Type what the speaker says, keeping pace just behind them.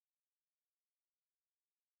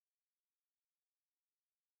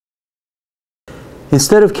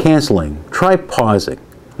Instead of canceling, try pausing.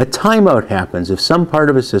 A timeout happens if some part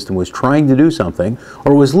of a system was trying to do something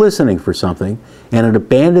or was listening for something and it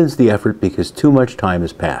abandons the effort because too much time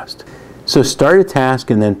has passed. So start a task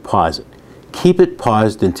and then pause it. Keep it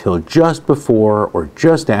paused until just before or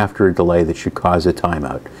just after a delay that should cause a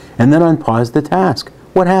timeout, and then unpause the task.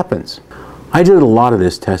 What happens? I did a lot of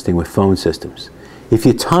this testing with phone systems. If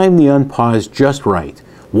you time the unpause just right,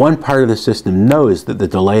 one part of the system knows that the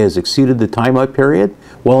delay has exceeded the timeout period,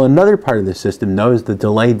 while another part of the system knows the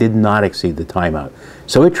delay did not exceed the timeout,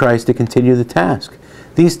 so it tries to continue the task.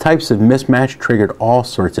 These types of mismatch triggered all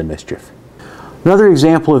sorts of mischief. Another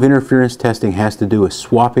example of interference testing has to do with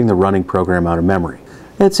swapping the running program out of memory.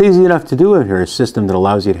 It's easy enough to do if you're a system that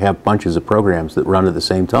allows you to have bunches of programs that run at the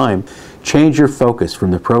same time. Change your focus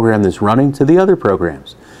from the program that's running to the other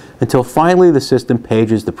programs, until finally the system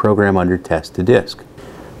pages the program under test to disk.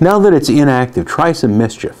 Now that it's inactive, try some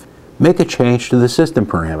mischief. Make a change to the system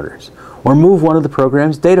parameters, or move one of the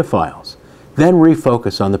program's data files. Then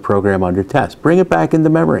refocus on the program under test. Bring it back into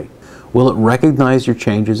memory. Will it recognize your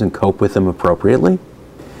changes and cope with them appropriately?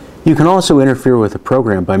 You can also interfere with a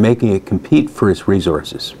program by making it compete for its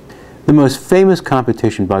resources. The most famous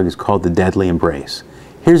competition bug is called the deadly embrace.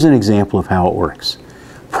 Here's an example of how it works.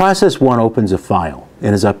 Process 1 opens a file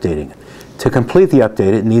and is updating it. To complete the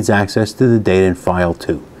update, it needs access to the data in file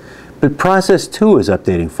 2. But process 2 is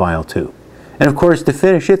updating file 2. And of course, to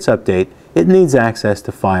finish its update, it needs access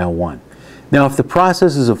to file 1. Now, if the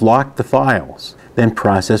processes have locked the files, then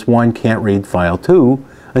process 1 can't read file 2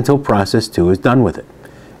 until process 2 is done with it.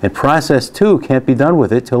 And process 2 can't be done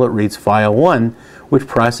with it till it reads file 1, which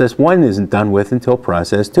process 1 isn't done with until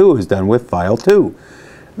process 2 is done with file 2.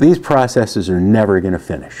 These processes are never going to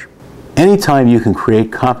finish. Anytime you can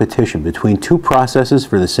create competition between two processes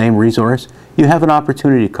for the same resource, you have an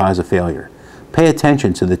opportunity to cause a failure. Pay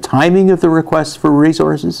attention to the timing of the requests for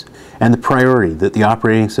resources and the priority that the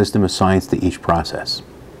operating system assigns to each process.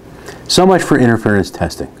 So much for interference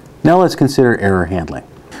testing. Now let's consider error handling.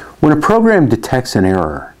 When a program detects an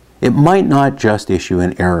error, it might not just issue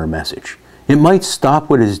an error message. It might stop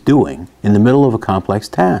what it's doing in the middle of a complex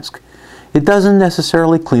task. It doesn't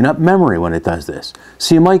necessarily clean up memory when it does this,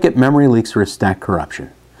 so you might get memory leaks or a stack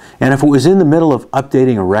corruption. And if it was in the middle of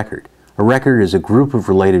updating a record is a group of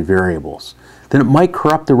related variables, then it might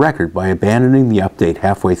corrupt the record by abandoning the update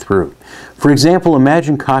halfway through. For example,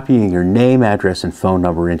 imagine copying your name, address, and phone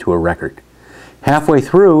number into a record. Halfway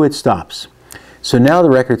through, it stops. So now the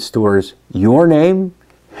record stores your name,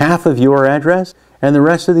 half of your address, and the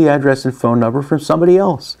rest of the address and phone number from somebody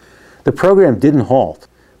else. The program didn't halt,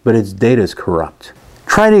 but its data is corrupt.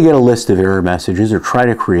 Try to get a list of error messages or try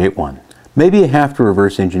to create one. Maybe you have to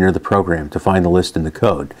reverse engineer the program to find the list in the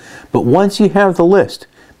code. But once you have the list,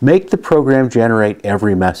 make the program generate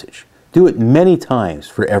every message. Do it many times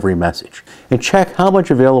for every message. And check how much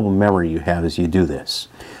available memory you have as you do this.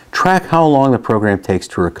 Track how long the program takes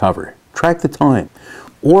to recover. Track the time.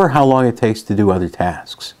 Or how long it takes to do other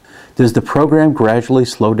tasks. Does the program gradually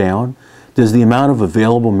slow down? Does the amount of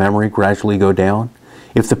available memory gradually go down?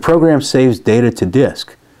 If the program saves data to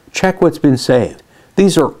disk, check what's been saved.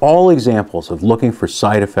 These are all examples of looking for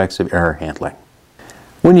side effects of error handling.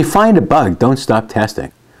 When you find a bug, don't stop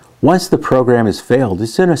testing. Once the program has failed,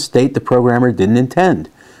 it's in a state the programmer didn't intend.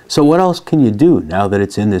 So what else can you do now that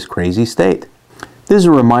it's in this crazy state? This is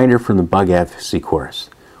a reminder from the bug advocacy course.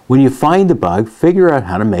 When you find a bug, figure out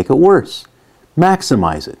how to make it worse.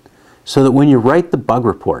 Maximize it, so that when you write the bug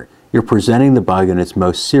report, you're presenting the bug in its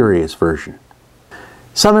most serious version.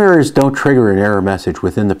 Some errors don't trigger an error message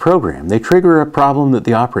within the program. They trigger a problem that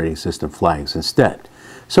the operating system flags instead.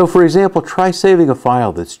 So for example, try saving a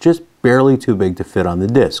file that's just barely too big to fit on the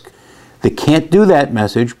disk. The "can't do that"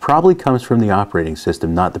 message probably comes from the operating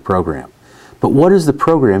system, not the program. But what does the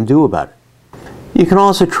program do about it? You can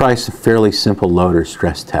also try some fairly simple load or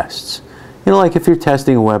stress tests. You know, like if you're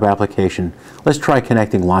testing a web application, let's try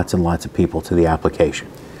connecting lots and lots of people to the application.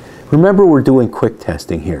 Remember, we're doing quick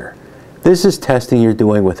testing here. This is testing you're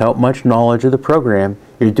doing without much knowledge of the program.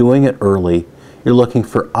 You're doing it early. You're looking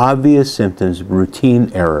for obvious symptoms,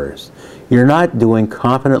 routine errors. You're not doing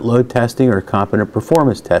competent load testing or competent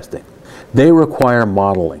performance testing. They require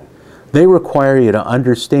modeling. They require you to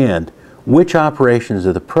understand which operations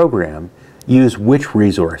of the program use which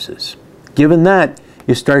resources. Given that,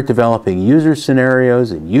 you start developing user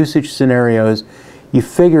scenarios and usage scenarios. You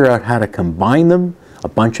figure out how to combine them, a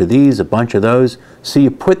bunch of these, a bunch of those, so you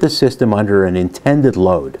put the system under an intended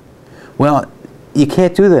load. Well, you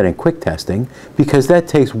can't do that in quick testing because that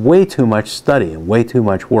takes way too much study and way too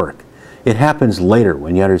much work. It happens later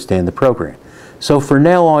when you understand the program. So for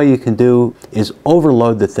now, all you can do is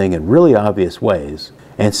overload the thing in really obvious ways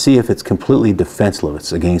and see if it's completely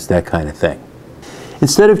defenseless against that kind of thing.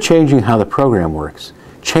 Instead of changing how the program works,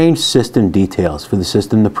 change system details for the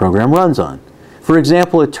system the program runs on. For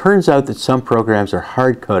example, it turns out that some programs are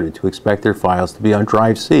hard-coded to expect their files to be on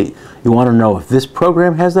drive C. You want to know if this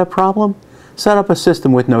program has that problem? Set up a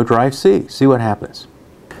system with no drive C. See what happens.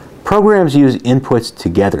 Programs use inputs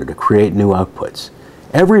together to create new outputs.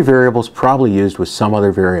 Every variable is probably used with some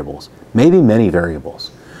other variables, maybe many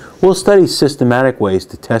variables. We'll study systematic ways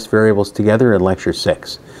to test variables together in Lecture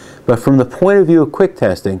 6. But from the point of view of quick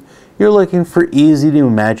testing, you're looking for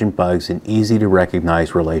easy-to-imagine bugs and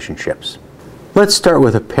easy-to-recognize relationships. Let's start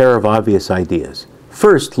with a pair of obvious ideas.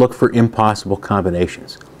 First, look for impossible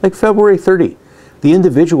combinations, like February 30. The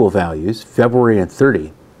individual values, February and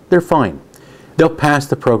 30, they're fine. They'll pass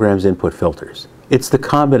the program's input filters. It's the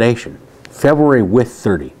combination, February with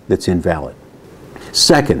 30, that's invalid.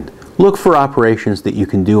 Second, look for operations that you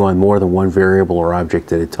can do on more than one variable or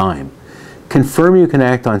object at a time. Confirm you can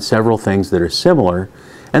act on several things that are similar,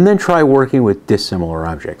 and then try working with dissimilar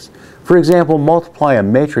objects. For example, multiply a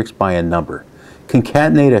matrix by a number.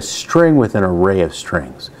 Concatenate a string with an array of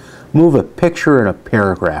strings. Move a picture and a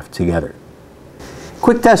paragraph together.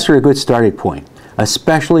 Quick tests are a good starting point,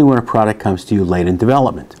 especially when a product comes to you late in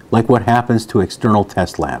development, like what happens to external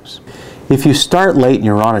test labs. If you start late and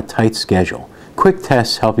you're on a tight schedule, quick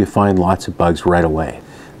tests help you find lots of bugs right away.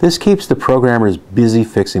 This keeps the programmers busy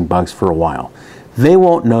fixing bugs for a while. They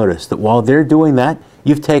won't notice that while they're doing that,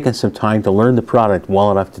 you've taken some time to learn the product well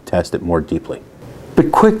enough to test it more deeply.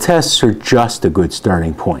 But quick tests are just a good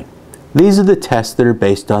starting point. These are the tests that are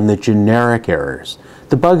based on the generic errors,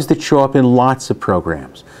 the bugs that show up in lots of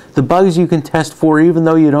programs, the bugs you can test for even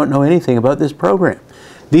though you don't know anything about this program.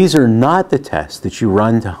 These are not the tests that you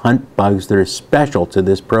run to hunt bugs that are special to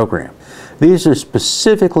this program. These are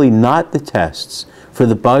specifically not the tests for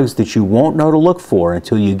the bugs that you won't know to look for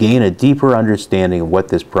until you gain a deeper understanding of what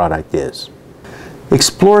this product is.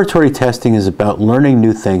 Exploratory testing is about learning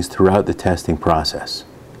new things throughout the testing process.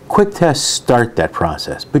 Quick tests start that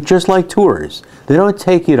process, but just like tours, they don't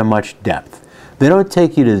take you to much depth. They don't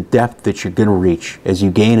take you to the depth that you're going to reach as you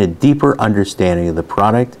gain a deeper understanding of the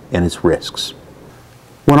product and its risks.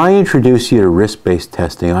 When I introduced you to risk-based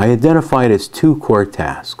testing, I identified its two core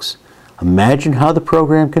tasks. Imagine how the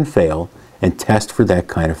program can fail and test for that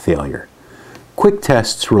kind of failure. Quick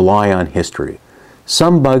tests rely on history.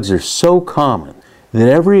 Some bugs are so common that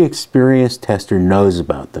every experienced tester knows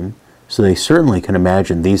about them, so they certainly can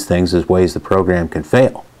imagine these things as ways the program can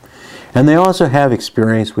fail. And they also have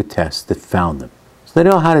experience with tests that found them, so they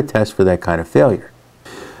know how to test for that kind of failure.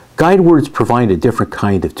 Guide words provide a different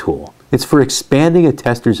kind of tool. It's for expanding a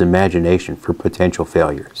tester's imagination for potential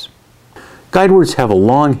failures. Guide words have a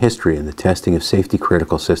long history in the testing of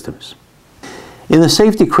safety-critical systems. In the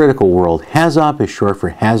safety-critical world, HAZOP is short for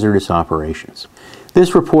hazardous operations.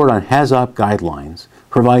 This report on HAZOP guidelines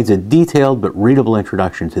provides a detailed but readable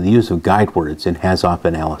introduction to the use of guide words in HAZOP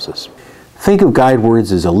analysis. Think of guide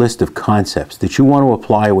words as a list of concepts that you want to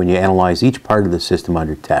apply when you analyze each part of the system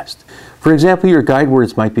under test. For example, your guide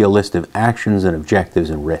words might be a list of actions and objectives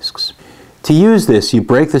and risks. To use this, you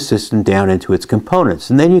break the system down into its components,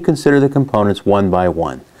 and then you consider the components one by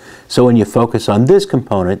one. So when you focus on this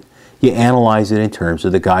component, you analyze it in terms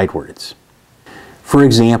of the guide words. For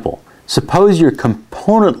example, suppose your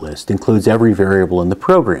component list includes every variable in the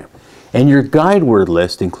program, and your guide word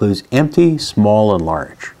list includes empty, small, and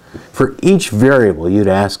large. For each variable, you'd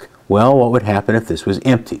ask, well, what would happen if this was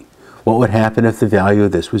empty? What would happen if the value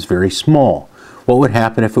of this was very small? What would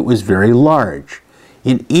happen if it was very large?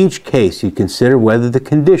 In each case, you'd consider whether the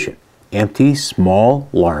condition, empty, small,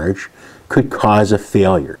 large, could cause a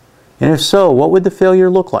failure. And if so, what would the failure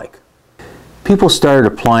look like? People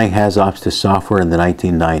started applying HAZOPs to software in the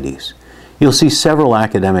 1990s. You'll see several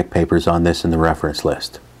academic papers on this in the reference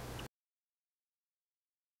list.